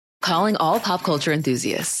Calling all pop culture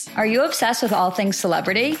enthusiasts. Are you obsessed with all things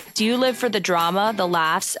celebrity? Do you live for the drama, the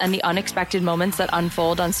laughs, and the unexpected moments that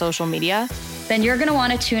unfold on social media? Then you're going to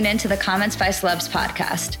want to tune in to the Comments by Celebs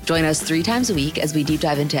podcast. Join us 3 times a week as we deep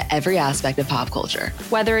dive into every aspect of pop culture.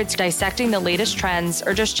 Whether it's dissecting the latest trends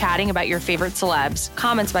or just chatting about your favorite celebs,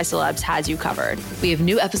 Comments by Celebs has you covered. We have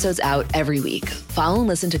new episodes out every week. Follow and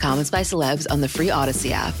listen to Comments by Celebs on the free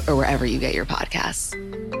Odyssey app or wherever you get your podcasts.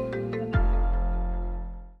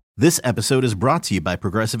 This episode is brought to you by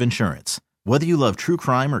Progressive Insurance. Whether you love true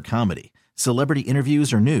crime or comedy, celebrity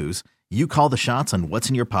interviews or news, you call the shots on what's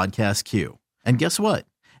in your podcast queue. And guess what?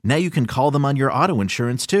 Now you can call them on your auto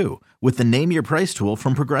insurance too with the Name Your Price tool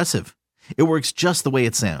from Progressive. It works just the way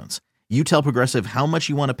it sounds. You tell Progressive how much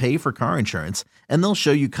you want to pay for car insurance, and they'll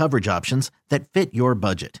show you coverage options that fit your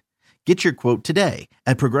budget. Get your quote today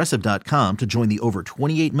at Progressive.com to join the over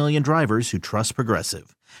 28 million drivers who trust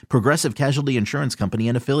Progressive. Progressive Casualty Insurance Company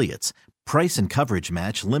and Affiliates. Price and coverage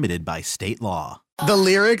match limited by state law. The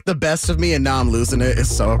lyric, "the best of me and now I'm losing it," is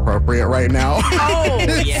so appropriate right now. Oh,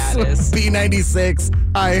 yeah, it is. B96.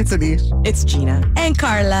 Hi, it's Anish. It's Gina. And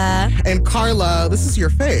Carla. And Carla, this is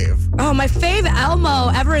your fave. Oh, my fave Elmo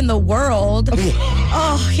ever in the world.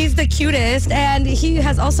 Oh, he's the cutest. And he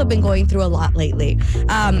has also been going through a lot lately.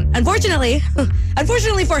 Unfortunately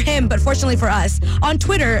for him, but fortunately for us, on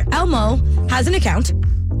Twitter, Elmo has an account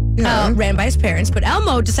ran by his parents, but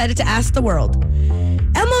Elmo decided to ask the world.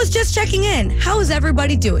 Elmo's just checking in. How is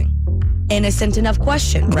everybody doing? Innocent enough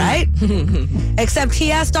question, right? Except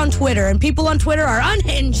he asked on Twitter, and people on Twitter are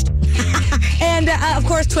unhinged. And, of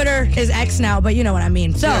course, Twitter is X now, but you know what I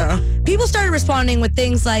mean. So people started responding with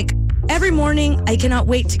things like, "Every morning, I cannot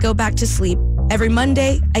wait to go back to sleep. Every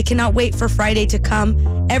Monday, I cannot wait for Friday to come.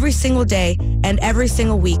 Every single day and every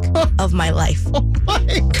single week of my life." Oh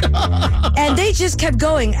my God. And they just kept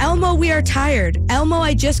going. "Elmo, we are tired. Elmo,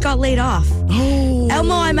 I just got laid off. Oh.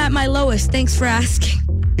 Elmo, I'm at my lowest. Thanks for asking.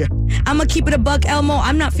 Yeah. I'm gonna keep it a buck, Elmo.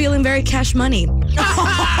 I'm not feeling very cash money."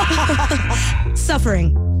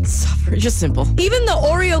 Suffering. Just simple. Even the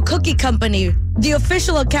Oreo Cookie Company, the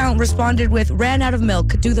official account, responded with, "Ran out of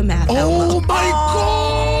milk. Do the math, Elmo." Oh my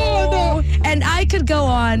God. And I could go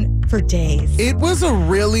on for days. It was a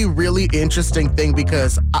really, really interesting thing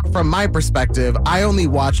because from my perspective, I only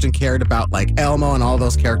watched and cared about like Elmo and all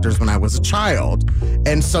those characters when I was a child.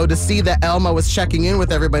 And so to see that Elmo was checking in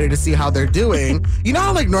with everybody to see how they're doing, you know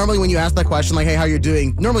how like normally when you ask that question, like, "Hey, how you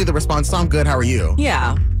doing?" Normally the response is, "I'm good, how are you?"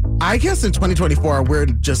 Yeah. I guess in 2024, we're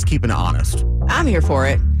just keeping it honest. I'm here for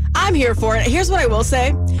it. Here's what I will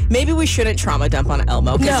say. Maybe we shouldn't trauma dump on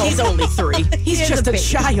Elmo because he's only 3. He's just a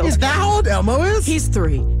child. Is that how old Elmo is? He's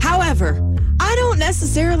 3. However, I don't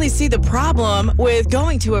necessarily see the problem with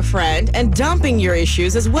going to a friend and dumping your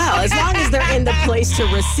issues as well. As long as they're in the place to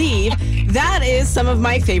receive, that is some of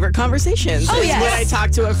my favorite conversations. Oh, yes. When I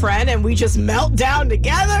talk to a friend and we just melt down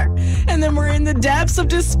together and then we're in the depths of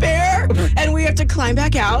despair and we have to climb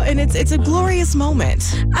back out and it's a glorious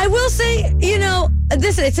moment. I will say,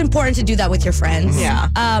 it's important to do that with your friends. Yeah.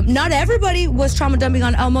 Not everybody was trauma dumping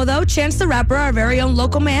on Elmo, though. Chance the Rapper, our very own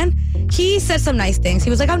local man, he said some nice things. He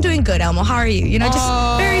was like, "I'm doing good, Elmo. How are you?"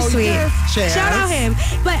 Just very sweet. Yes, Shout out him.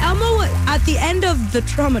 But Elmo, at the end of the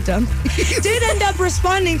trauma dump, did end up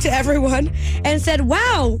responding to everyone and said,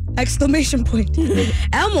 "Wow!" !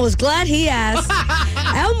 Elmo's glad he asked.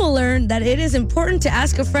 Elmo learned that it is important to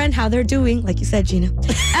ask a friend how they're doing, like you said, Gina.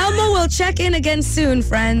 Elmo will check in again soon,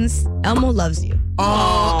 friends. Elmo loves you.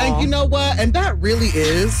 Oh, and you know what? And that's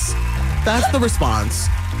the response.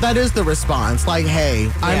 That is the response. Like,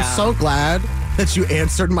 "Hey, I'm so glad that you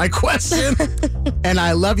answered my question. And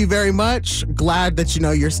I love you very much. Glad that,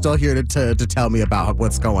 you're still here to tell me about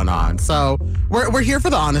what's going on." So we're here for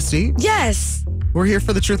the honesty. Yes. We're here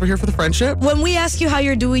for the truth. We're here for the friendship. When we ask you how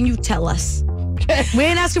you're doing, you tell us. We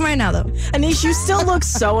ain't asking right now, though. Anish, you still look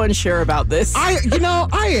so unsure about this. I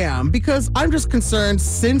am, because I'm just concerned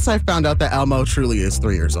since I found out that Elmo truly is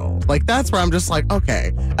 3 years old. Like, that's where I'm just like,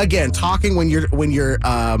 okay. Again, talking when you're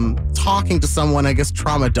talking to someone, I guess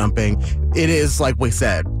trauma dumping, it is like we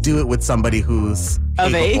said, do it with somebody who's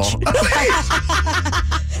of age.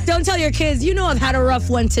 Don't tell your kids, I've had a rough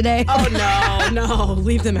one today. Oh, no.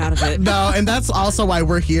 Leave them out of it. No, and that's also why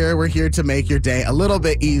we're here. We're here to make your day a little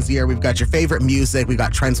bit easier. We've got your favorite music. We've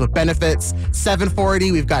got Trends with Benefits.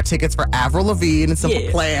 7:40, we've got tickets for Avril Lavigne and Simple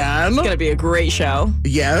Plan. It's going to be a great show.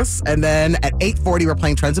 Yes, and then at 8:40, we're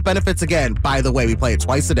playing Trends with Benefits again. By the way, we play it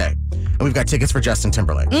twice a day. And we've got tickets for Justin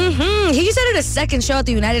Timberlake. He said it a second show at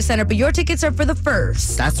the United Center, but your tickets are for the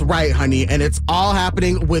first. That's right, honey. And it's all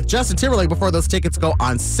happening with Justin Timberlake before those tickets go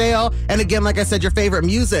on sale. And again, like I said, your favorite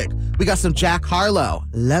music. We got some Jack Harlow.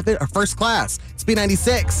 Love it, or First Class. It's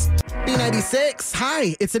B96. B96.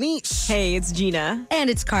 Hi, it's Anish. Hey, it's Gina. And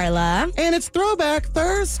it's Carla. And it's Throwback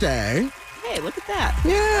Thursday. Hey, look at that.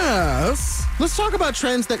 Yes. Let's talk about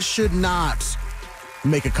trends that should not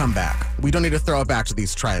make a comeback. We don't need to throw it back to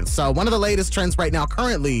these trends. So one of the latest trends right now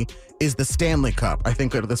currently is the Stanley Cup. I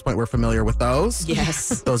think at this point we're familiar with those.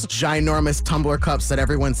 Yes. Those ginormous tumbler cups that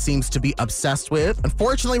everyone seems to be obsessed with.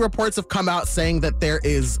 Unfortunately, reports have come out saying that there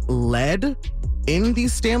is lead in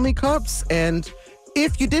these Stanley Cups. And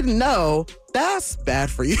if you didn't know, that's bad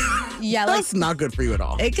for you. Yeah, that's not good for you at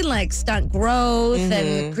all. It can stunt growth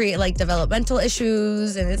and create developmental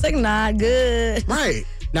issues, and it's not good. Right.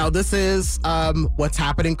 Now, this is what's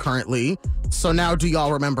happening currently. So now, do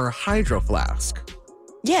y'all remember Hydro Flask?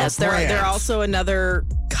 Yes, they're also another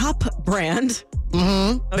cup brand.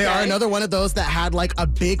 Mm-hmm. They are another one of those that had a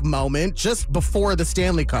big moment just before the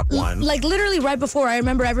Stanley Cup one. Literally right before, I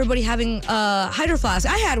remember everybody having a Hydro Flask.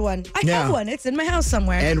 I had one. I have one. It's in my house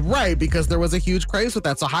somewhere. And right, because there was a huge craze with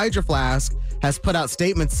that. So Hydro Flask has put out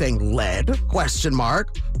statements saying lead, ?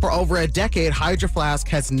 For over a decade, Hydro Flask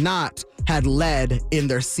has not had lead in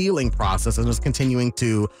their sealing process and was continuing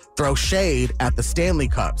to throw shade at the Stanley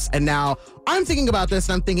Cups. And now I'm thinking about this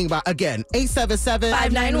and I'm thinking about, again,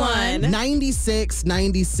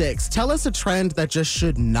 877-591-9696. Tell us a trend that just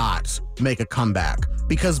should not make a comeback.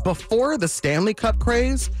 Because before the Stanley Cup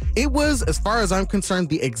craze, it was, as far as I'm concerned,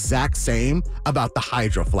 the exact same about the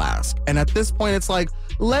Hydro Flask. And at this point, it's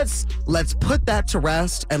let's put that to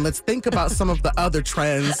rest and let's think about some of the other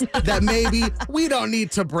trends that maybe we don't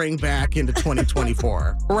need to bring back into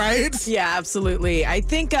 2024, right? Yeah, absolutely. I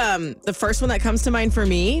think the first one that comes to mind for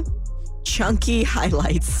me, chunky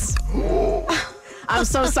highlights. I'm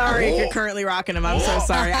so sorry if you're currently rocking them. I'm so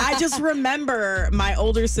sorry. I just remember my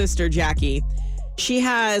older sister, Jackie. She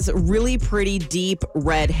has really pretty deep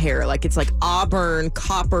red hair. It's auburn,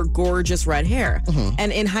 copper, gorgeous red hair. Mm-hmm.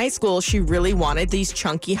 And in high school, she really wanted these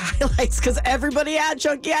chunky highlights because everybody had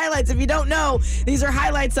chunky highlights. If you don't know, these are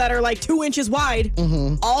highlights that are 2 inches wide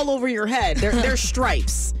all over your head. They're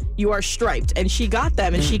stripes. You are striped. And she got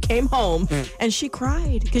them and she came home and she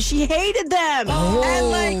cried because she hated them. Oh.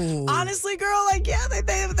 And honestly, girl,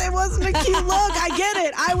 they wasn't a cute look. I get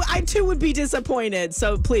it. I too would be disappointed.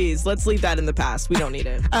 So please, let's leave that in the past. We don't need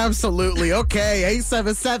it. Absolutely. Okay.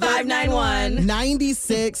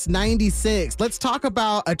 877-591-9696. Let's talk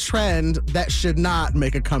about a trend that should not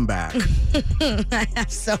make a comeback. I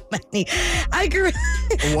have so many. I grew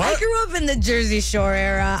up in the Jersey Shore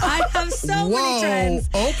era. I have so many trends.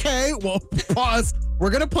 Okay, well, pause. We're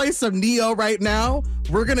going to play some Neo right now.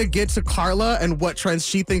 We're going to get to Carla and what trends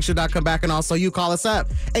she thinks should not come back. And also, you call us up.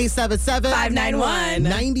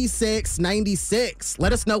 877-591-9696.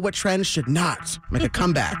 Let us know what trends should not make a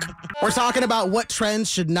comeback. We're talking about what trends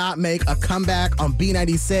should not make a comeback on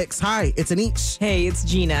B96. Hi, it's Anish. Hey, it's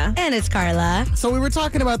Gina. And it's Carla. So we were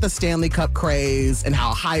talking about the Stanley Cup craze and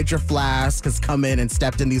how Hydro Flask has come in and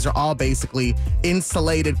stepped in. These are all basically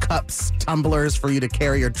insulated cups, tumblers for you to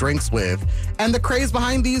carry your drinks with. And the craze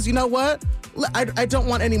behind these, you know what? I don't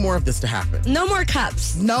want any more of this to happen. No more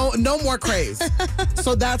cups. No more craze.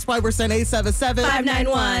 So that's why we're saying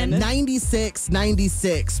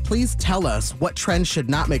 877-591-9696. Please tell us what trend should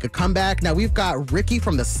not make a comeback. Now we've got Ricky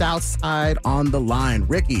from the South Side on the line.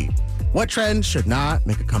 Ricky, what trend should not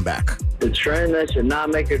make a comeback? The trend that should not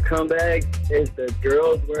make a comeback is the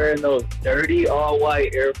girls wearing those dirty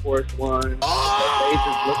all-white Air Force Ones. Oh! Their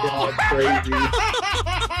faces looking all crazy.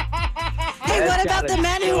 Hey, what about the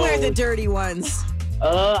men who wear the dirty ones?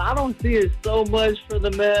 I don't see it so much for the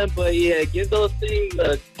men, but yeah, give those things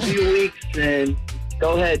a few weeks and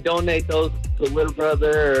go ahead, donate those to Little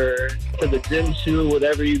Brother or to the gym shoe,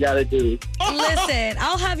 whatever you got to do. Listen,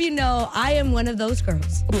 I'll have you know, I am one of those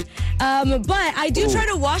girls. But I do try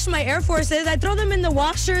to wash my Air Forces. I throw them in the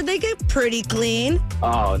washer. They get pretty clean.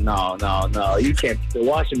 Oh, no. You can't. The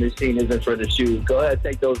washing machine isn't for the shoes. Go ahead,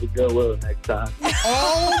 take those to Goodwill next time.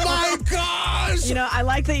 Oh, my gosh. I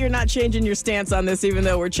like that you're not changing your stance on this, even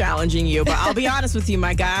though we're challenging you. But I'll be honest with you,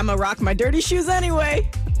 my guy. I'm going to rock my dirty shoes anyway.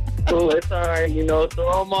 Cool, it's all right. Throw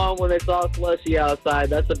them on when it's all slushy outside.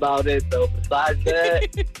 That's about it, though. Besides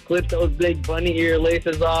that, clip those big bunny ear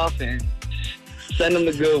laces off and send them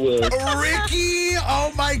to Goodwill. Ricky,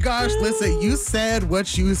 oh my gosh. Listen, you said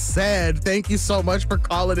what you said. Thank you so much for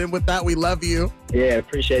calling in with that. We love you. Yeah,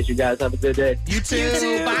 appreciate you guys. Have a good day. You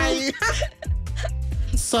too. Bye.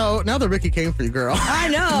 So now that Ricky came for you, girl. I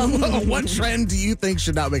know. What trend do you think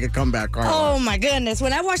should not make a comeback, Carla? Oh my goodness.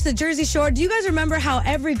 When I watched the Jersey Shore, do you guys remember how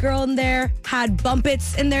every girl in there had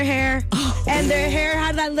bumpets in their hair? And their hair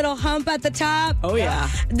had that little hump at the top? Oh, yeah.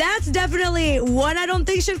 That's definitely one I don't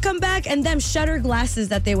think should come back. And them shutter glasses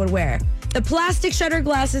that they would wear. The plastic shutter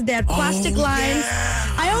glasses, they had plastic lines.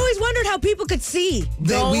 Yeah. I always wondered how people could see.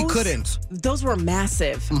 We couldn't. Those were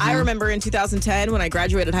massive. Mm-hmm. I remember in 2010 when I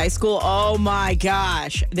graduated high school, oh my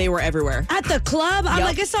gosh, they were everywhere. At the club, I'm Yup.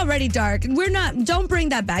 like, it's already dark. Don't bring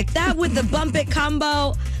that back. That with the bump it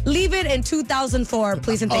combo, leave it in 2004,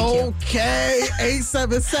 please and thank you. Okay,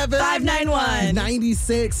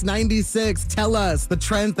 877-591-9696. Tell us the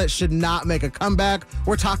trends that should not make a comeback.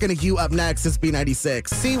 We're talking to you up next. It's B96.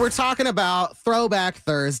 See, we're talking about Throwback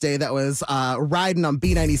Thursday that was riding on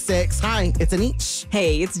B96. Hi, it's Anish.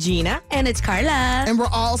 Hey, it's Gina. And it's Carla. And we're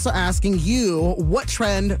also asking you, what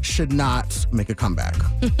trend should not make a comeback?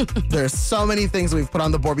 There's so many things we've put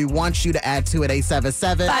on the board. We want you to add to it.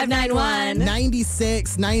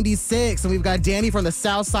 877-591-9696. And we've got Danny from the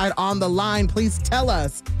South Side on the line. Please tell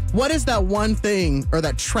us, what is that one thing or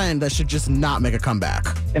that trend that should just not make a comeback?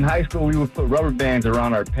 In high school, we would put rubber bands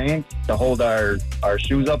around our pants to hold our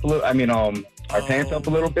shoes up a little. Our pants up a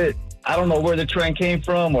little bit. I don't know where the trend came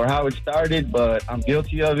from or how it started, but I'm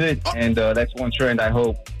guilty of it. And that's one trend I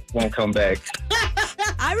hope won't come back.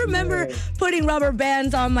 I remember putting rubber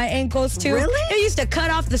bands on my ankles too. Really? It used to cut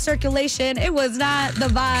off the circulation. It was not the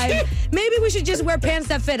vibe. Maybe we should just wear pants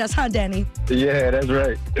that fit us, huh, Danny? Yeah, that's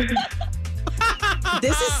right.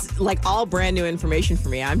 This is like all brand new information for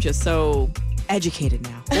me. I'm just so educated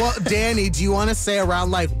now. Well, Danny, do you want to say around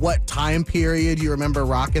like what time period you remember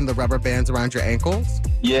rocking the rubber bands around your ankles?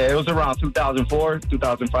 Yeah, it was around 2004,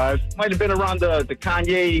 2005. Might have been around the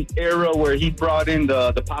Kanye era where he brought in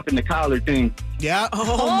the pop in the collar thing. Yeah.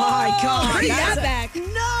 Oh my God. Bring that back. No.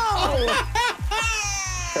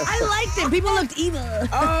 I liked it. People looked evil.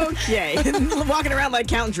 Okay. Walking around like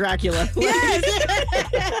Count Dracula.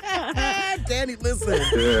 Danny, listen.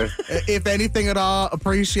 Yeah. If anything at all,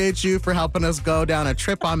 appreciate you for helping us go down a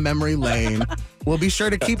trip on memory lane. We'll be sure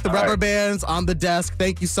to keep the rubber bands on the desk.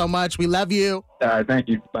 Thank you so much. We love you. All right, thank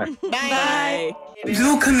you. Bye. Bye.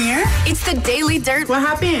 Dude, come here. It's the Daily Dirt. What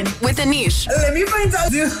happened? With Anish. Let me find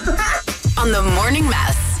out. On the Morning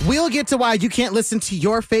Mess. We'll get to why you can't listen to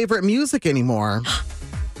your favorite music anymore.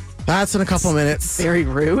 That's in a couple minutes. Very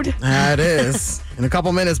rude. That is. In a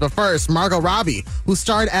couple minutes. But first, Margot Robbie, who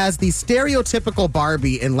starred as the stereotypical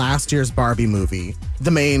Barbie in last year's Barbie movie,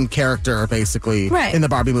 the main character, basically, in the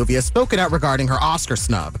Barbie movie, has spoken out regarding her Oscar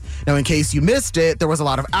snub. Now, in case you missed it, there was a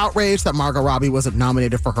lot of outrage that Margot Robbie wasn't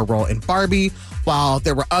nominated for her role in Barbie, while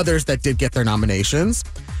there were others that did get their nominations.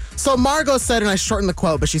 So Margot said, and I shortened the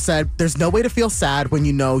quote, but she said, "There's no way to feel sad when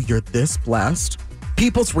you know you're this blessed.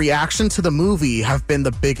 People's reaction to the movie have been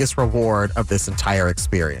the biggest reward of this entire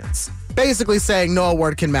experience." Basically saying no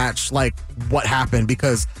award can match like what happened,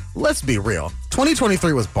 because let's be real,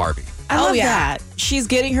 2023 was Barbie. I love that. She's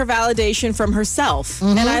getting her validation from herself.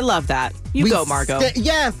 And I love that. You go, Margot.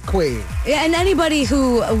 Yes, queen. Yeah, and anybody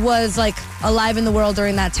who was like alive in the world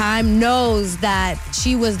during that time knows that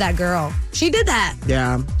she was that girl. She did that.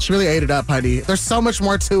 Yeah, she really ate it up, honey. There's so much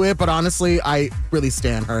more to it, but honestly, I really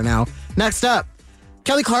stan her now. Next up,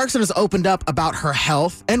 Kelly Clarkson has opened up about her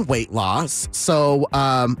health and weight loss. So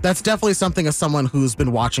that's definitely something, as someone who's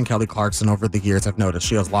been watching Kelly Clarkson over the years, I've noticed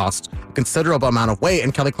she has lost a considerable amount of weight.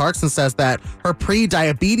 And Kelly Clarkson says that her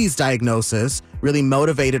pre-diabetes diagnosis really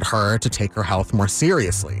motivated her to take her health more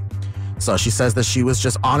seriously. So she says that she was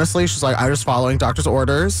just, honestly, she's like, I was following doctor's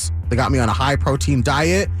orders. They got me on a high protein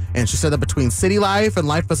diet. And she said that between city life and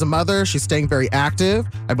life as a mother, she's staying very active.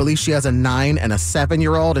 I believe she has a 9 and a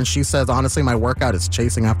 7-year-old. And she says, honestly, my workout is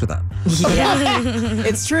chasing after that. Yeah,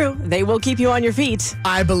 it's true. They will keep you on your feet.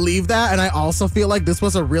 I believe that. And I also feel like this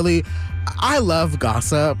was I love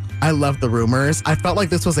gossip. I love the rumors. I felt like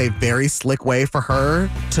this was a very slick way for her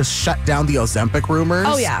to shut down the Ozempic rumors.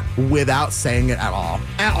 Oh, yeah. Without saying it at all.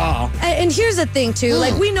 At all. And here's the thing, too.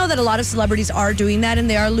 Like, we know that a lot of celebrities are doing that and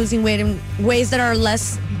they are losing weight in ways that are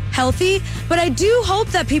less healthy. But I do hope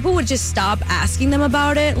that people would just stop asking them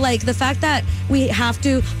about it. Like, the fact that we have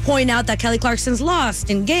to point out that Kelly Clarkson's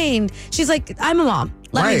lost and gained. She's like, I'm a mom.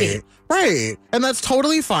 Let me be. Right. And that's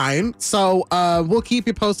totally fine. So we'll keep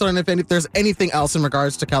you posted on if there's anything else in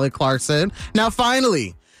regards to Kelly Clarkson. Now,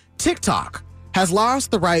 finally, TikTok has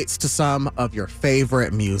lost the rights to some of your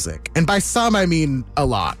favorite music. And by some, I mean a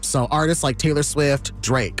lot. So artists like Taylor Swift,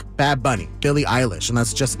 Drake, Bad Bunny, Billie Eilish, and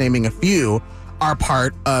that's just naming a few, are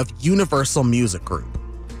part of Universal Music Group.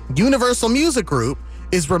 Universal Music Group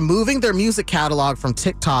is removing their music catalog from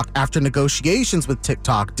TikTok after negotiations with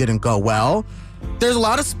TikTok didn't go well. There's a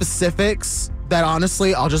lot of specifics that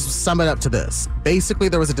honestly, I'll just sum it up to this. Basically,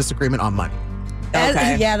 there was a disagreement on money.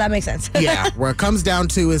 Okay. Yeah, that makes sense. Yeah, where it comes down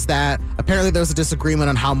to is that apparently there's a disagreement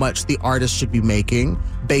on how much the artist should be making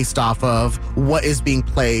based off of what is being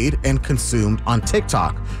played and consumed on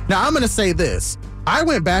TikTok. Now, I'm going to say this. I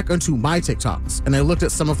went back onto my TikToks and I looked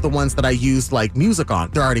at some of the ones that I used like music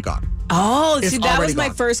on. They're already gone. Oh, It's see, that was already my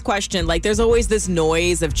gone. first question. Like, there's always this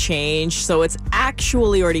noise of change, so it's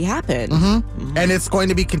actually already happened. And it's going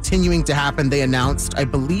to be continuing to happen. They announced, I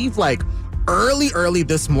believe, like early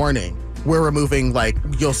this morning, we're removing, like,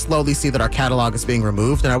 you'll slowly see that our catalog is being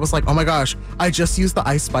removed. And I was like, oh my gosh, I just used the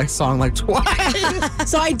Ice Spice song like twice.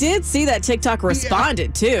 So I did see that TikTok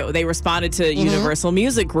responded too. They responded to Universal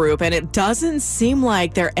Music Group, and it doesn't seem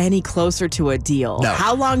like they're any closer to a deal. No.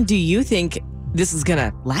 How long do you think this is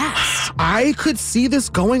gonna last? I could see this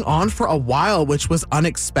going on for a while, which was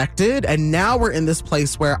unexpected. And now we're in this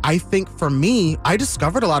place where I think for me, I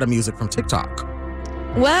discovered a lot of music from TikTok.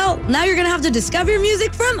 Well, now you're going to have to discover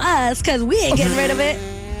music from us because we ain't getting rid of it.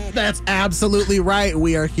 That's absolutely right.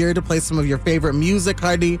 We are here to play some of your favorite music,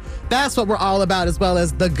 honey. That's what we're all about, as well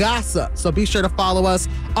as the gossip. So be sure to follow us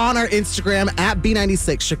on our Instagram at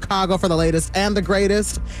B96 Chicago for the latest and the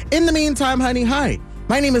greatest. In the meantime, honey, hi.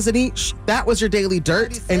 My name is Anish. That was your Daily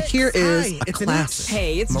Dirt. And here is a classic.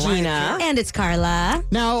 Hey, it's Mariah Gina. And it's Carla.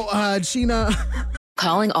 Now, Gina...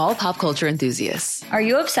 Calling all pop culture enthusiasts. Are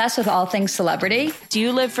you obsessed with all things celebrity? Do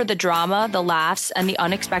you live for the drama, the laughs, and the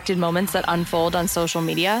unexpected moments that unfold on social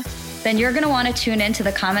media? Then you're going to want to tune in to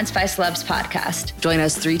the Comments by Celebs podcast. Join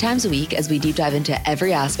us 3 times a week as we deep dive into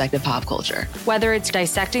every aspect of pop culture. Whether it's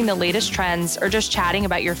dissecting the latest trends or just chatting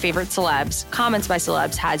about your favorite celebs, Comments by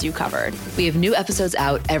Celebs has you covered. We have new episodes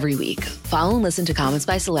out every week. Follow and listen to Comments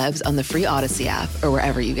by Celebs on the free Odyssey app or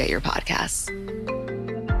wherever you get your podcasts.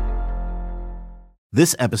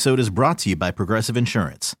 This episode is brought to you by Progressive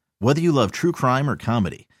Insurance. Whether you love true crime or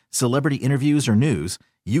comedy, celebrity interviews or news,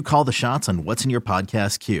 you call the shots on what's in your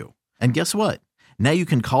podcast queue. And guess what? Now you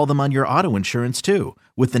can call them on your auto insurance too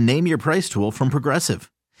with the Name Your Price tool from Progressive.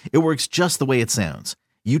 It works just the way it sounds.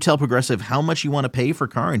 You tell Progressive how much you want to pay for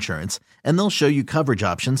car insurance, and they'll show you coverage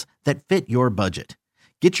options that fit your budget.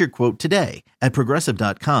 Get your quote today at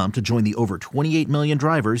Progressive.com to join the over 28 million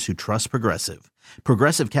drivers who trust Progressive.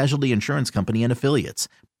 Progressive Casualty Insurance Company and Affiliates.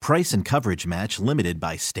 Price and coverage match limited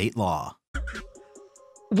by state law.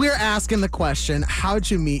 We're asking the question,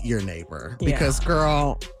 how'd you meet your neighbor? Because,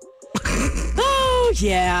 girl... Oh,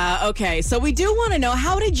 yeah. Okay. So we do want to know,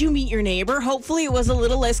 how did you meet your neighbor? Hopefully it was a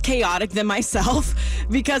little less chaotic than myself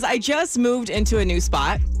because I just moved into a new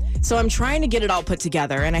spot. So I'm trying to get it all put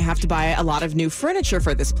together and I have to buy a lot of new furniture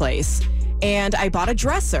for this place. And I bought a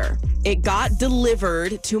dresser. It got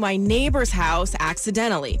delivered to my neighbor's house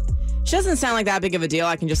accidentally. She doesn't sound like that big of a deal.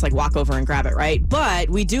 I can just like walk over and grab it, right? But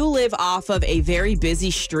we do live off of a very busy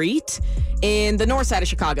street in the north side of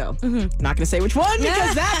Chicago. I'm not going to say which one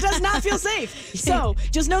because that does not feel safe. So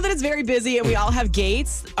just know that it's very busy and we all have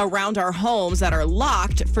gates around our homes that are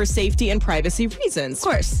locked for safety and privacy reasons. Of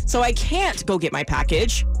course. So I can't go get my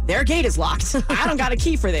package. Their gate is locked. I don't got a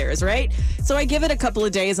key for theirs, right? So I give it a couple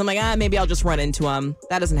of days. I'm like, maybe I'll just run into them.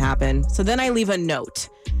 That doesn't happen. So then I leave a note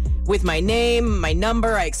with my name, my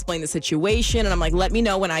number. I explain the situation and I'm like, let me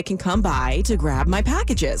know when I can come by to grab my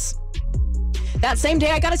packages. That same day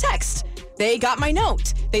I got a text. They got my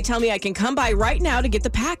note. They tell me I can come by right now to get the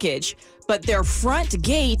package, but their front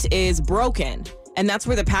gate is broken. And that's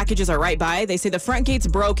where the packages are right by. They say the front gate's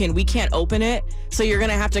broken. We can't open it. So you're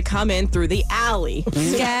going to have to come in through the alley.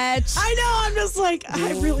 Sketch. I know. I'm just like,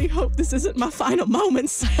 I really hope this isn't my final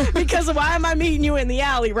moments because why am I meeting you in the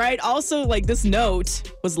alley, right? Also, like this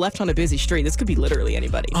note was left on a busy street. This could be literally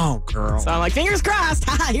anybody. Oh, girl. So I'm like, fingers crossed.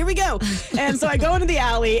 Here we go. And so I go into the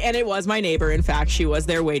alley and it was my neighbor. In fact, she was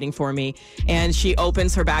there waiting for me. And she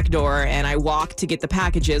opens her back door and I walk to get the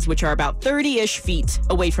packages, which are about 30-ish feet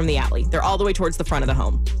away from the alley. They're all the way towards the front of the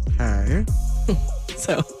home. Okay.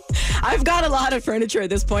 So I've got a lot of furniture at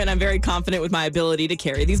this point. I'm very confident with my ability to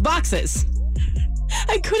carry these boxes.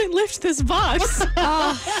 I couldn't lift this box. Of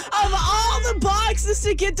all the boxes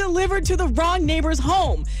to get delivered to the wrong neighbor's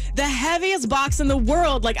home, the heaviest box in the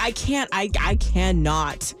world, like I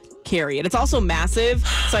cannot carry it. It's also massive,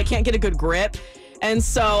 so I can't get a good grip. And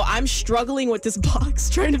so I'm struggling with this box,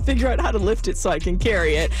 trying to figure out how to lift it so I can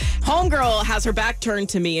carry it. Homegirl has her back turned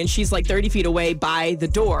to me, and she's like 30 feet away by the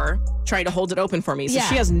door, trying to hold it open for me. So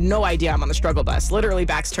she has no idea I'm on the struggle bus, literally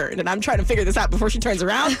back's turned. And I'm trying to figure this out before she turns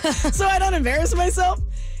around so I don't embarrass myself.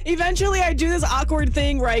 Eventually, I do this awkward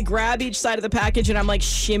thing where I grab each side of the package and I'm like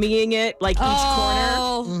shimmying it like each corner.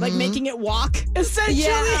 like making it walk, essentially, because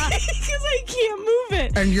I can't move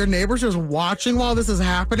it. And your neighbor's just watching while this is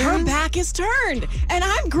happening? Her back is turned. And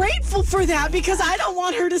I'm grateful for that because I don't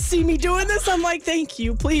want her to see me doing this. I'm like, thank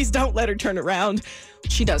you. Please don't let her turn around.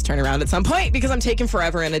 She does turn around at some point because I'm taking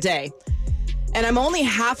forever and a day. And I'm only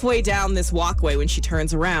halfway down this walkway when she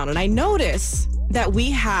turns around. And I notice that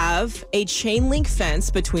we have a chain link fence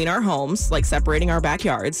between our homes, like separating our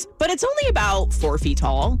backyards, but it's only about 4 feet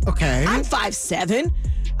tall. Okay. I'm 5'7".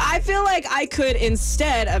 I feel like I could,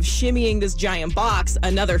 instead of shimmying this giant box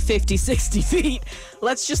another 50, 60 feet,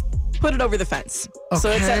 let's just put it over the fence. So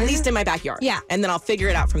it's at least in my backyard. Yeah. And then I'll figure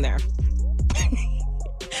it out from there.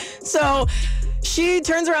 So she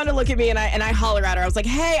turns around to look at me and I holler at her. I was like,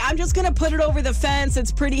 hey, I'm just going to put it over the fence.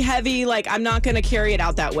 It's pretty heavy. Like, I'm not going to carry it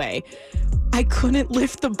out that way. I couldn't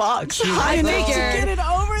lift the box high enough to get it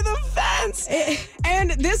over the fence.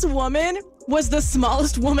 And this woman was the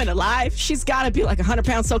smallest woman alive. She's got to be like 100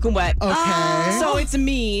 pounds soaking wet. Okay. So it's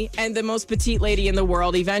me and the most petite lady in the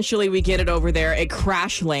world. Eventually, we get it over there. It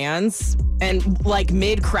crash lands. And like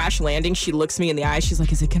mid-crash landing, she looks me in the eye. She's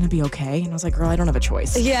like, is it going to be okay? And I was like, girl, I don't have a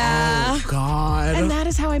choice. Yeah. Oh, God. And that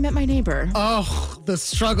is how I met my neighbor. Oh, the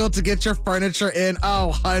struggle to get your furniture in.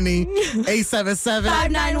 Oh, honey.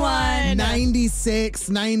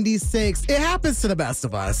 877-591-9696. It happens to the best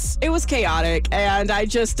of us. It was chaotic. And I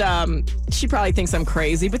just, she probably thinks I'm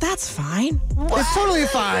crazy, but that's fine. It's totally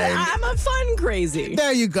fine. I'm a fun crazy.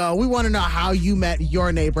 There you go. We want to know how you met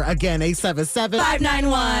your neighbor. Again,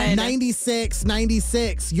 877-591-9696.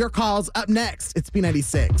 Your call's up next. It's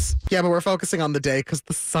B96. Yeah, but we're focusing on the day because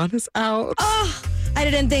the sun is out. Oh, I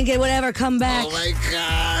didn't think it would ever come back. Oh my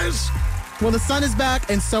gosh. Well, the sun is back,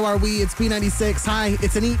 and so are we. It's B96. Hi,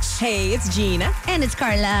 it's Anish. Hey, it's Gina. And it's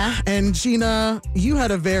Carla. And Gina, you had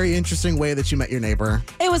a very interesting way that you met your neighbor.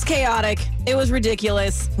 It was chaotic. It was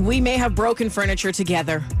ridiculous. We may have broken furniture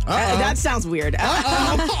together. That sounds weird.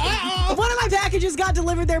 One of my packages got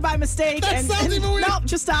delivered there by mistake. That sounds even weird. Nope,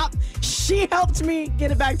 just stop. She helped me get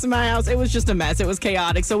it back to my house. It was just a mess. It was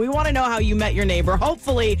chaotic. So we want to know how you met your neighbor.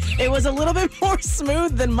 Hopefully, it was a little bit more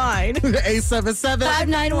smooth than mine.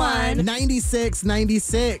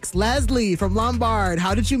 877-591-9696. Leslie from Lombard,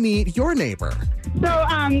 how did you meet your neighbor? So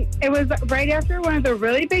it was right after one of the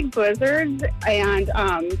really big blizzards, and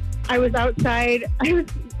I was outside. I was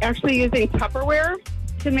actually using Tupperware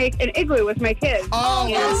to make an igloo with my kids. Oh,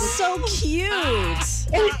 that's so cute.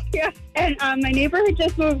 And my neighbor had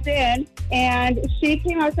just moved in, and she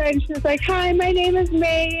came outside and she was like, hi, my name is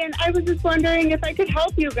May, and I was just wondering if I could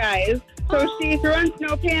help you guys. So she threw on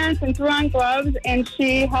snow pants and threw on gloves, and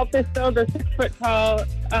she helped us build a 6-foot-tall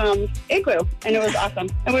igloo, and it was awesome.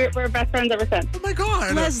 And we're best friends ever since. Oh, my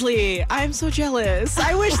God. Leslie, I'm so jealous.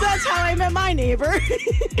 I wish that's how I met my neighbor.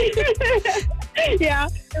 Yeah,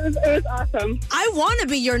 it was awesome. I want to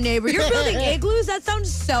be your neighbor. You're building igloos? That sounds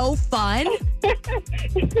so fun.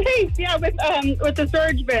 Thanks. Yeah, with the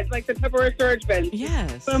storage bin, like the Tupperware storage bin.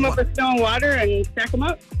 Yes. Fill them up with snow and water and stack them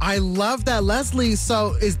up. I love that, Leslie.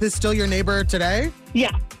 So is this still your neighbor today?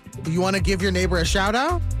 Yeah. You want to give your neighbor a shout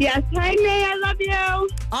out? Yes. Hi, May. I love you.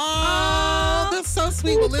 Oh, that's so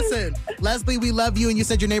sweet. Well, listen, Leslie, we love you. And you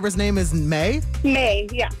said your neighbor's name is May? May,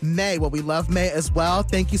 yeah. May. Well, we love May as well.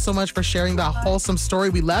 Thank you so much for sharing that wholesome story.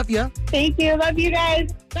 We love you. Thank you. Love you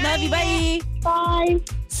guys. Bye. Love you. Bye. Bye.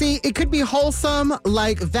 See, it could be wholesome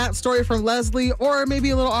like that story from Leslie, or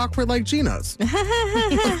maybe a little awkward like Gina's.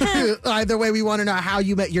 Either way, we want to know how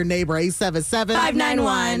you met your neighbor.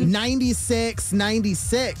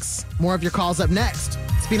 877-591-9696. More of your calls up next.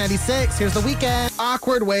 It's B96. Here's The Weekend.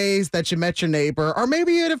 Awkward ways that you met your neighbor, or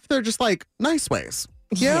maybe if they're just like nice ways.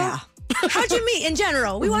 Yeah. How'd you meet in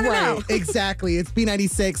general? We want to know. Exactly. It's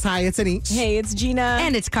B96. Hi, it's Anish. Hey, it's Gina.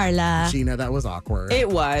 And it's Carla. Gina, that was awkward. It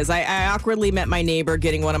was. I awkwardly met my neighbor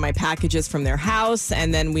getting one of my packages from their house,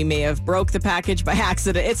 and then we may have broke the package by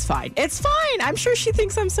accident. It's fine. It's fine. I'm sure she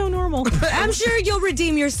thinks I'm so normal. I'm sure you'll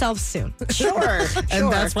redeem yourself soon. Sure.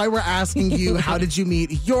 And that's why we're asking you, how did you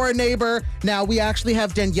meet your neighbor? Now, we actually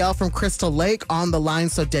have Danielle from Crystal Lake on the line.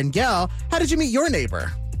 So, Danielle, how did you meet your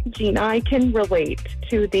neighbor? Gina, I can relate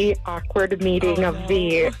to the awkward meeting of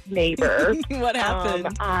the neighbor. What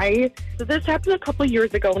happened? So this happened a couple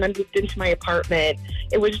years ago when I moved into my apartment.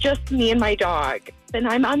 It was just me and my dog. And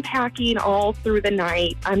I'm unpacking all through the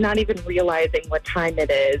night. I'm not even realizing what time it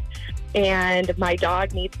is. And my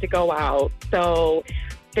dog needs to go out. So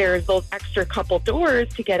there's those extra couple doors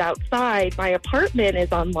to get outside. My apartment is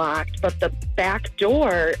unlocked, but the back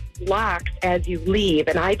door locks as you leave.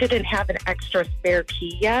 And I didn't have an extra spare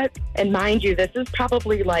key yet. And mind you, this is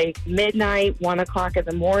probably like midnight, 1 o'clock in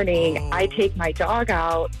the morning. I take my dog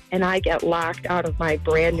out and I get locked out of my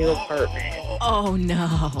brand new apartment. Oh,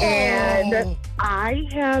 no. And I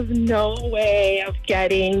have no way of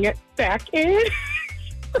getting back in.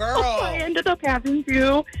 Girl. I ended up having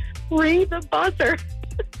to ring the buzzer.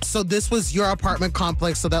 So this was your apartment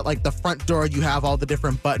complex, so that like the front door, you have all the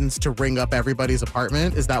different buttons to ring up everybody's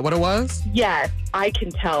apartment. Is that what it was? Yes, I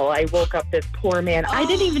can tell. I woke up this poor man. I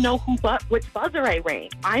didn't even know which buzzer I rang.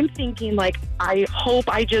 I'm thinking like, I hope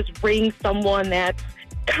I just ring someone that's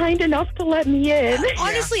kind enough to let me in.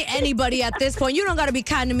 Honestly, anybody at this point, you don't got to be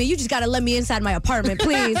kind to me. You just got to let me inside my apartment,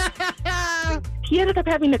 please. He ended up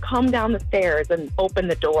having to come down the stairs and open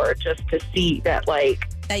the door just to see that, like,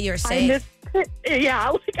 that you're safe. Yeah,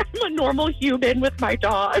 like I'm a normal human with my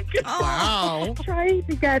dog. Wow. Trying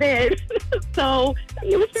to get in. So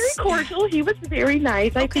he was very cordial. He was very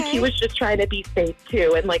nice. I think he was just trying to be safe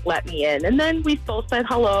too and like let me in. And then we still said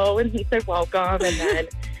hello and he said welcome and then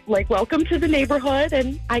like welcome to the neighborhood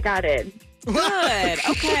and I got in. Good.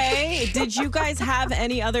 Okay. Did you guys have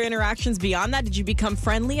any other interactions beyond that? Did you become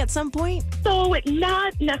friendly at some point? So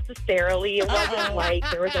not necessarily. It wasn't like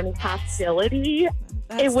there was any hostility.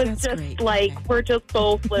 It was just great. Like we're just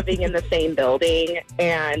both living in the same building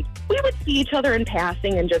and we would see each other in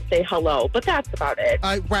passing and just say hello, but that's about it.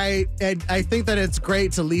 Right. And I think that it's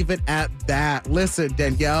great to leave it at that. Listen,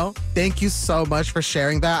 Danielle, thank you so much for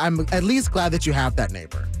sharing that. I'm at least glad that you have that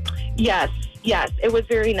neighbor. Yes, it was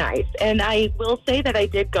very nice. And I will say that I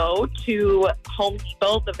did go to Home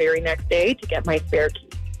Depot the very next day to get my spare key.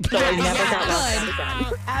 So I never got lost again.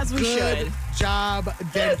 As we should. Good job,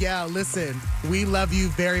 Danielle. Listen, we love you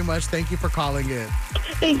very much. Thank you for calling in.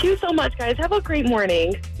 Thank you so much, guys. Have a great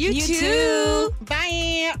morning. You too.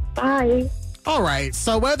 Bye. Bye. All right.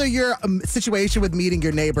 So whether your situation with meeting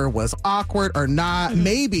your neighbor was awkward or not,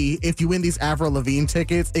 maybe if you win these Avril Lavigne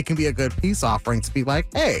tickets, it can be a good peace offering to be like,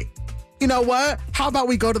 hey, you know what? How about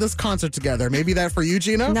we go to this concert together? Maybe that for you,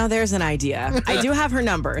 Gina? No, there's an idea. I do have her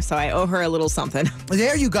number, so I owe her a little something.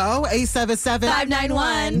 There you go.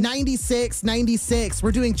 877-591-9696.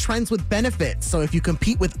 We're doing trends with benefits. So if you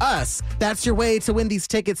compete with us, that's your way to win these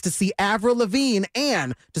tickets to see Avril Lavigne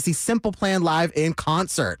and to see Simple Plan live in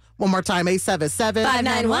concert. One more time,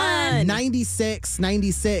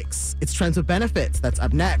 877-591-9696. It's Trends with Benefits. That's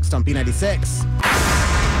up next on B96.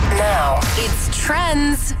 Now, it's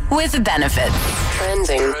Trends with Benefits.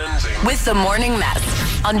 Trending with the Morning Mess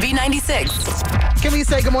on B96. Can we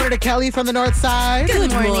say good morning to Kelly from the North Side?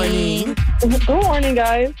 Good morning. Good morning,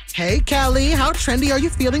 guys. Hey, Kelly. How trendy are you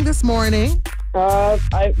feeling this morning?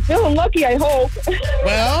 I'm feeling lucky, I hope.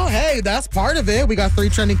 Well, hey, that's part of it. We got 3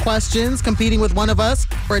 trending questions competing with one of us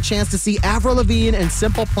for a chance to see Avril Lavigne and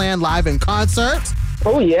Simple Plan live in concert.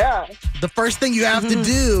 Oh, yeah. The first thing you have to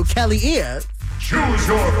do, Kelly, is... choose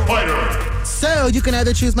your fighter. So you can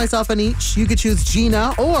either choose myself and each, you could choose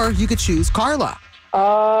Gina, or you could choose Carla.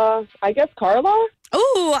 I guess Carla?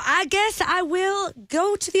 Ooh, I guess I will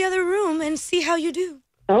go to the other room and see how you do.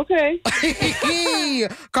 Okay.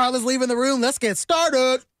 Carla's leaving the room. Let's get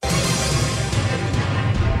started.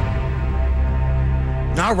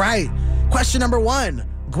 All right. Question number 1.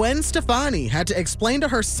 Gwen Stefani had to explain to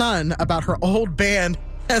her son about her old band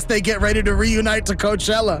as they get ready to reunite to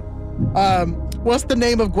Coachella. What's the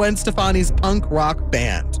name of Gwen Stefani's punk rock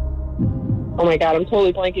band? Oh my God, I'm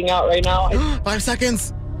totally blanking out right now. 5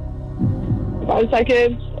 seconds. 5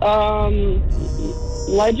 seconds.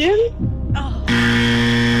 Legend?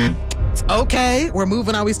 It's okay. We're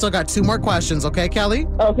moving on. We still got 2 more questions. Okay, Kelly?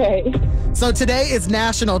 Okay. So today is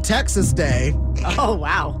National Texas Day. Oh,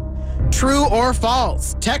 wow. True or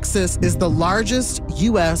false? Texas is the largest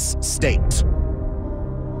U.S. state.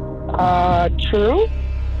 True.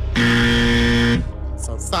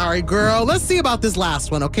 So sorry, girl. Let's see about this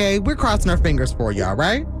last one, okay? We're crossing our fingers for you, all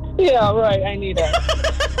right? Yeah, right. I need it.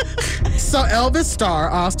 So Elvis star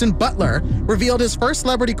Austin Butler revealed his first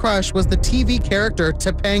celebrity crush was the TV character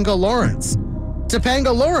Topanga Lawrence.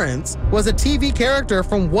 Topanga Lawrence was a TV character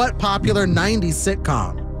from what popular 90s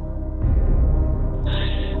sitcom?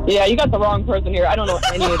 Yeah, you got the wrong person here. I don't know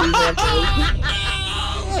any of these answers.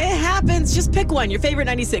 It happens. Just pick one. Your favorite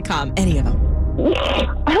 90s sitcom. Any of them.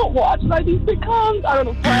 I don't watch 90s sitcoms. I don't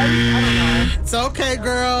know. Friends. I don't know. It's okay,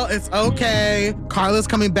 girl. It's okay. Carla's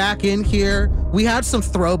coming back in here. We had some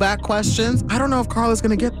throwback questions. I don't know if Carla's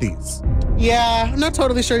going to get these. Yeah, I'm not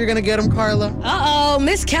totally sure you're going to get them, Carla. Uh-oh,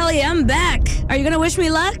 Miss Kelly, I'm back. Are you going to wish me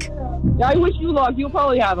luck? Yeah, I wish you luck. You'll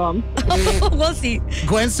probably have them. We'll see.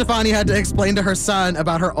 Gwen Stefani had to explain to her son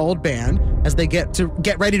about her old band as they get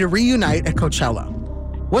ready to reunite at Coachella.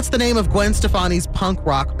 What's the name of Gwen Stefani's punk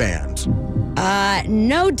rock band?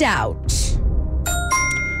 No Doubt.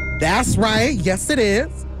 That's right. Yes, it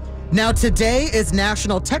is. Now, today is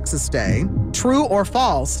National Texas Day. True or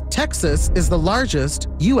false, Texas is the largest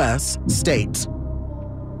U.S. state?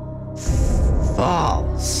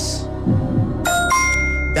 False.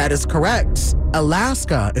 That is correct.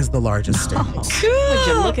 Alaska is the largest state. Would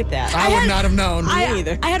you look at that? I would not have known. Me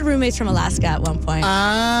either. I had roommates from Alaska at one point.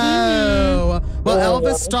 Oh. Well,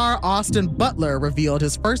 Elvis star Austin Butler revealed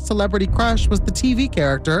his first celebrity crush was the TV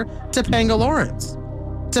character Topanga Lawrence.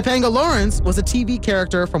 Topanga Lawrence was a TV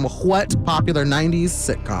character from what popular 90s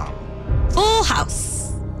sitcom? Full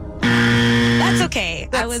House. That's okay.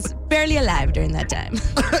 I was barely alive during that time.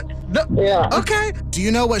 No. Yeah. Okay. Do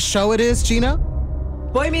you know what show it is, Gina?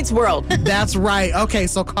 Boy Meets World. That's right. Okay,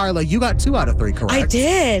 so Carla, you got 2 out of 3 correct. I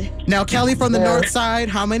did. Now, Kelly from the north side,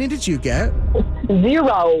 how many did you get?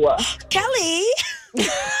 0. Kelly.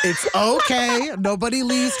 It's okay. Nobody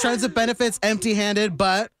leaves Trends of Benefits empty-handed,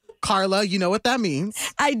 but Carla, you know what that means.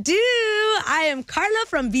 I do. I am Carla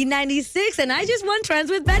from B96, and I just won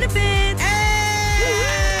Trends with Benefits.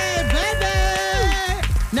 Hey, baby!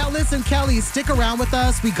 Now listen, Kelly, stick around with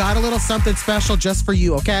us. We got a little something special just for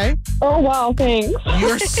you, okay? Oh, wow, thanks.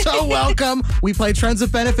 You're so welcome. We play Trends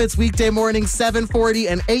of Benefits weekday mornings 7:40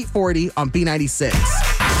 and 8:40 on B96.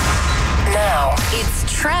 Now, it's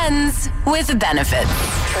Trends with Benefits.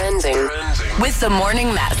 Trending with the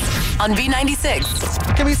Morning Mess on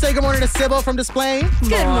B96. Can we say good morning to Sybil from Display?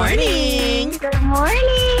 Good morning. Good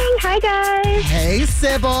morning. Hi, guys. Hey,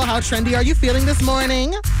 Sybil. How trendy are you feeling this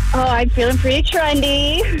morning? Oh, I'm feeling pretty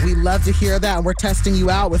trendy. We love to hear that. We're testing you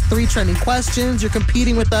out with 3 trending questions. You're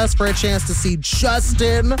competing with us for a chance to see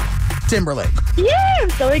Justin Timberlake. Yeah, I'm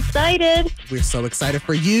so excited. We're so excited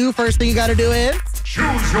for you. First thing you got to do is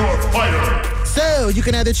choose your fighter. So you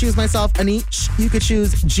can either choose myself, Anish, you could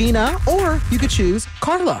choose Gina, or you could choose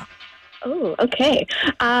Carla. Oh, okay.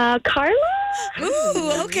 Carla?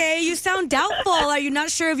 Ooh, okay. You sound doubtful. Are you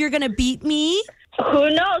not sure if you're going to beat me?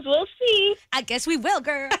 Who knows? We'll see. I guess we will,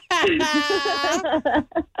 girl.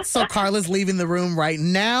 So Carla's leaving the room right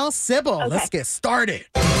now. Sybil, let's get started.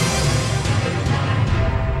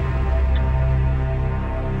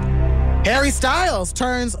 Harry Styles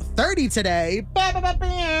turns 30 today.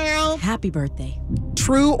 Happy birthday.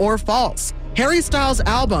 True or false? Harry Styles'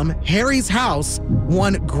 album, Harry's House,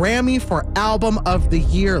 won Grammy for Album of the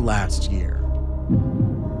Year last year.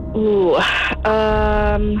 Ooh,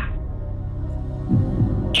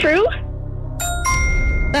 true?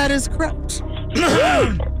 That is correct.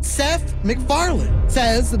 Seth MacFarlane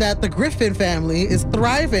says that the Griffin family is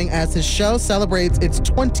thriving as his show celebrates its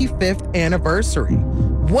 25th anniversary.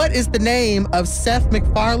 What is the name of Seth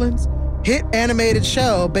MacFarlane's hit animated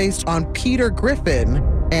show based on Peter Griffin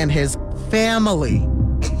and his family?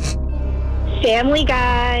 Family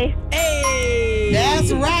Guy. Hey!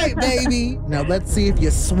 That's right, baby. Now let's see if you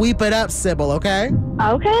sweep it up, Sybil, okay?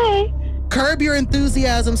 Okay. Curb Your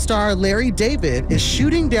Enthusiasm star Larry David is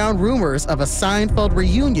shooting down rumors of a Seinfeld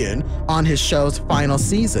reunion on his show's final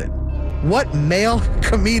season. What male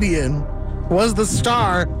comedian was the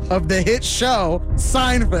star of the hit show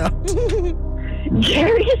Seinfeld?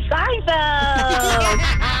 Jerry Seinfeld.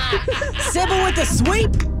 Sybil with the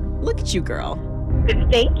sweep. Look at you, girl.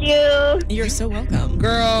 Thank you. You're so welcome.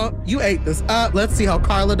 Girl, you ate this up. Let's see how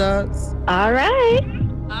Carla does. All right.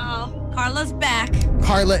 Oh, Carla's back.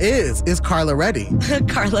 Carla is. Is Carla ready?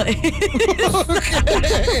 Carla is.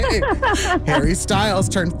 Okay. Harry Styles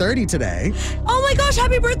turned 30 today. Oh my gosh,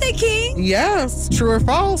 happy birthday, King. Yes, true or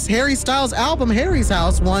false? Harry Styles' album, Harry's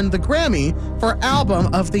House, won the Grammy for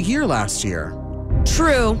Album of the Year last year.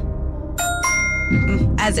 True.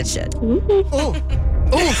 As it should. Ooh.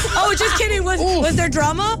 Oof. Oh, just kidding. Was there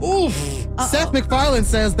drama? Oof. Seth MacFarlane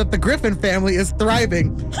says that the Griffin family is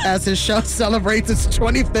thriving as his show celebrates its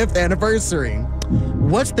 25th anniversary.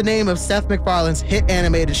 What's the name of Seth MacFarlane's hit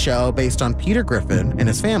animated show based on Peter Griffin and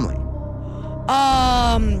his family?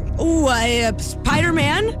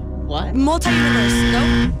 Spider-Man? What? Multi-universe.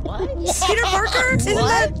 Nope. What? Peter Parker? Isn't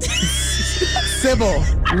that? Sybil,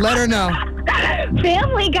 let her know.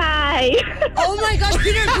 Family Guy. Oh my gosh,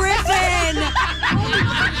 Peter Griffin.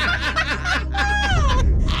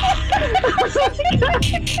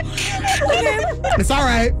 Okay. It's all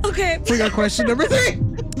right. Okay. We got question number 3.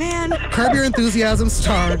 Man. Curb Your Enthusiasm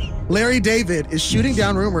star Larry David is shooting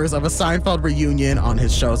down rumors of a Seinfeld reunion on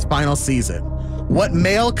his show's final season. What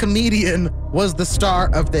male comedian was the star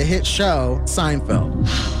of the hit show Seinfeld?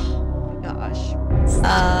 Oh my gosh.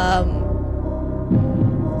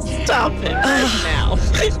 Stop it right now.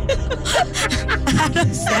 Adam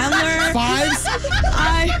Sandler.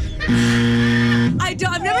 5.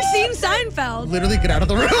 I've never seen Seinfeld. Literally, get out of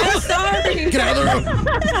the room. I'm sorry. Get out of the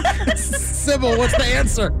room. Sybil, what's the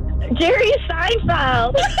answer? Jerry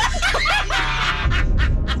Seinfeld.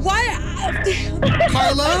 Why?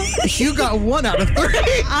 Bella, you got 1 out of 3.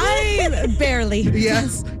 I barely.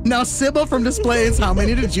 Yes. Now, Sybil from Displays, how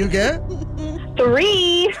many did you get?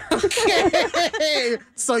 3. Okay.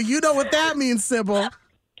 So you know what that means, Sybil.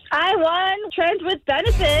 I won Trends with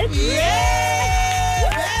Benefits.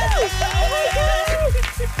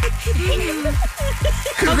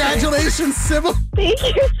 Congratulations, Sybil. Thank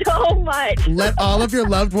you so much. Let all of your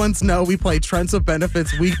loved ones know we play Trends with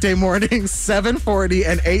Benefits weekday mornings, 7:40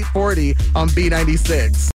 and 8:40 on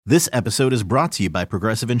B96. This episode is brought to you by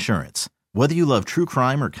Progressive Insurance. Whether you love true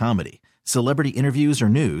crime or comedy, celebrity interviews or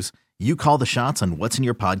news, you call the shots on what's in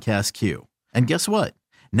your podcast queue. And guess what?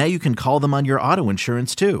 Now you can call them on your auto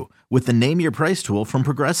insurance too with the Name Your Price tool from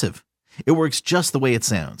Progressive. It works just the way it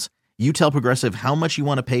sounds. You tell Progressive how much you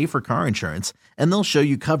want to pay for car insurance, and they'll show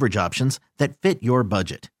you coverage options that fit your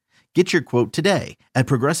budget. Get your quote today at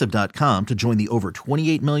Progressive.com to join the over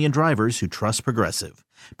 28 million drivers who trust Progressive.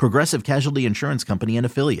 Progressive Casualty Insurance Company and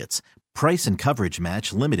Affiliates. Price and coverage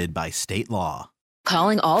match limited by state law.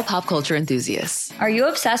 Calling all pop culture enthusiasts. Are you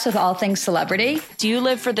obsessed with all things celebrity? Do you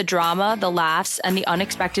live for the drama, the laughs, and the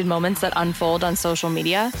unexpected moments that unfold on social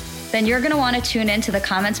media? Then you're going to want to tune in to the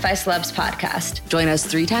Comments by Celebs podcast. Join us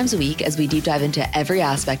 3 times a week as we deep dive into every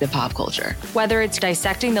aspect of pop culture. Whether it's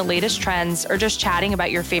dissecting the latest trends or just chatting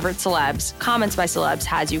about your favorite celebs, Comments by Celebs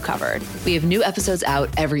has you covered. We have new episodes out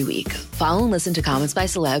every week. Follow and listen to Comments by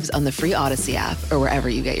Celebs on the free Odyssey app or wherever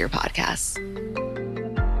you get your podcasts.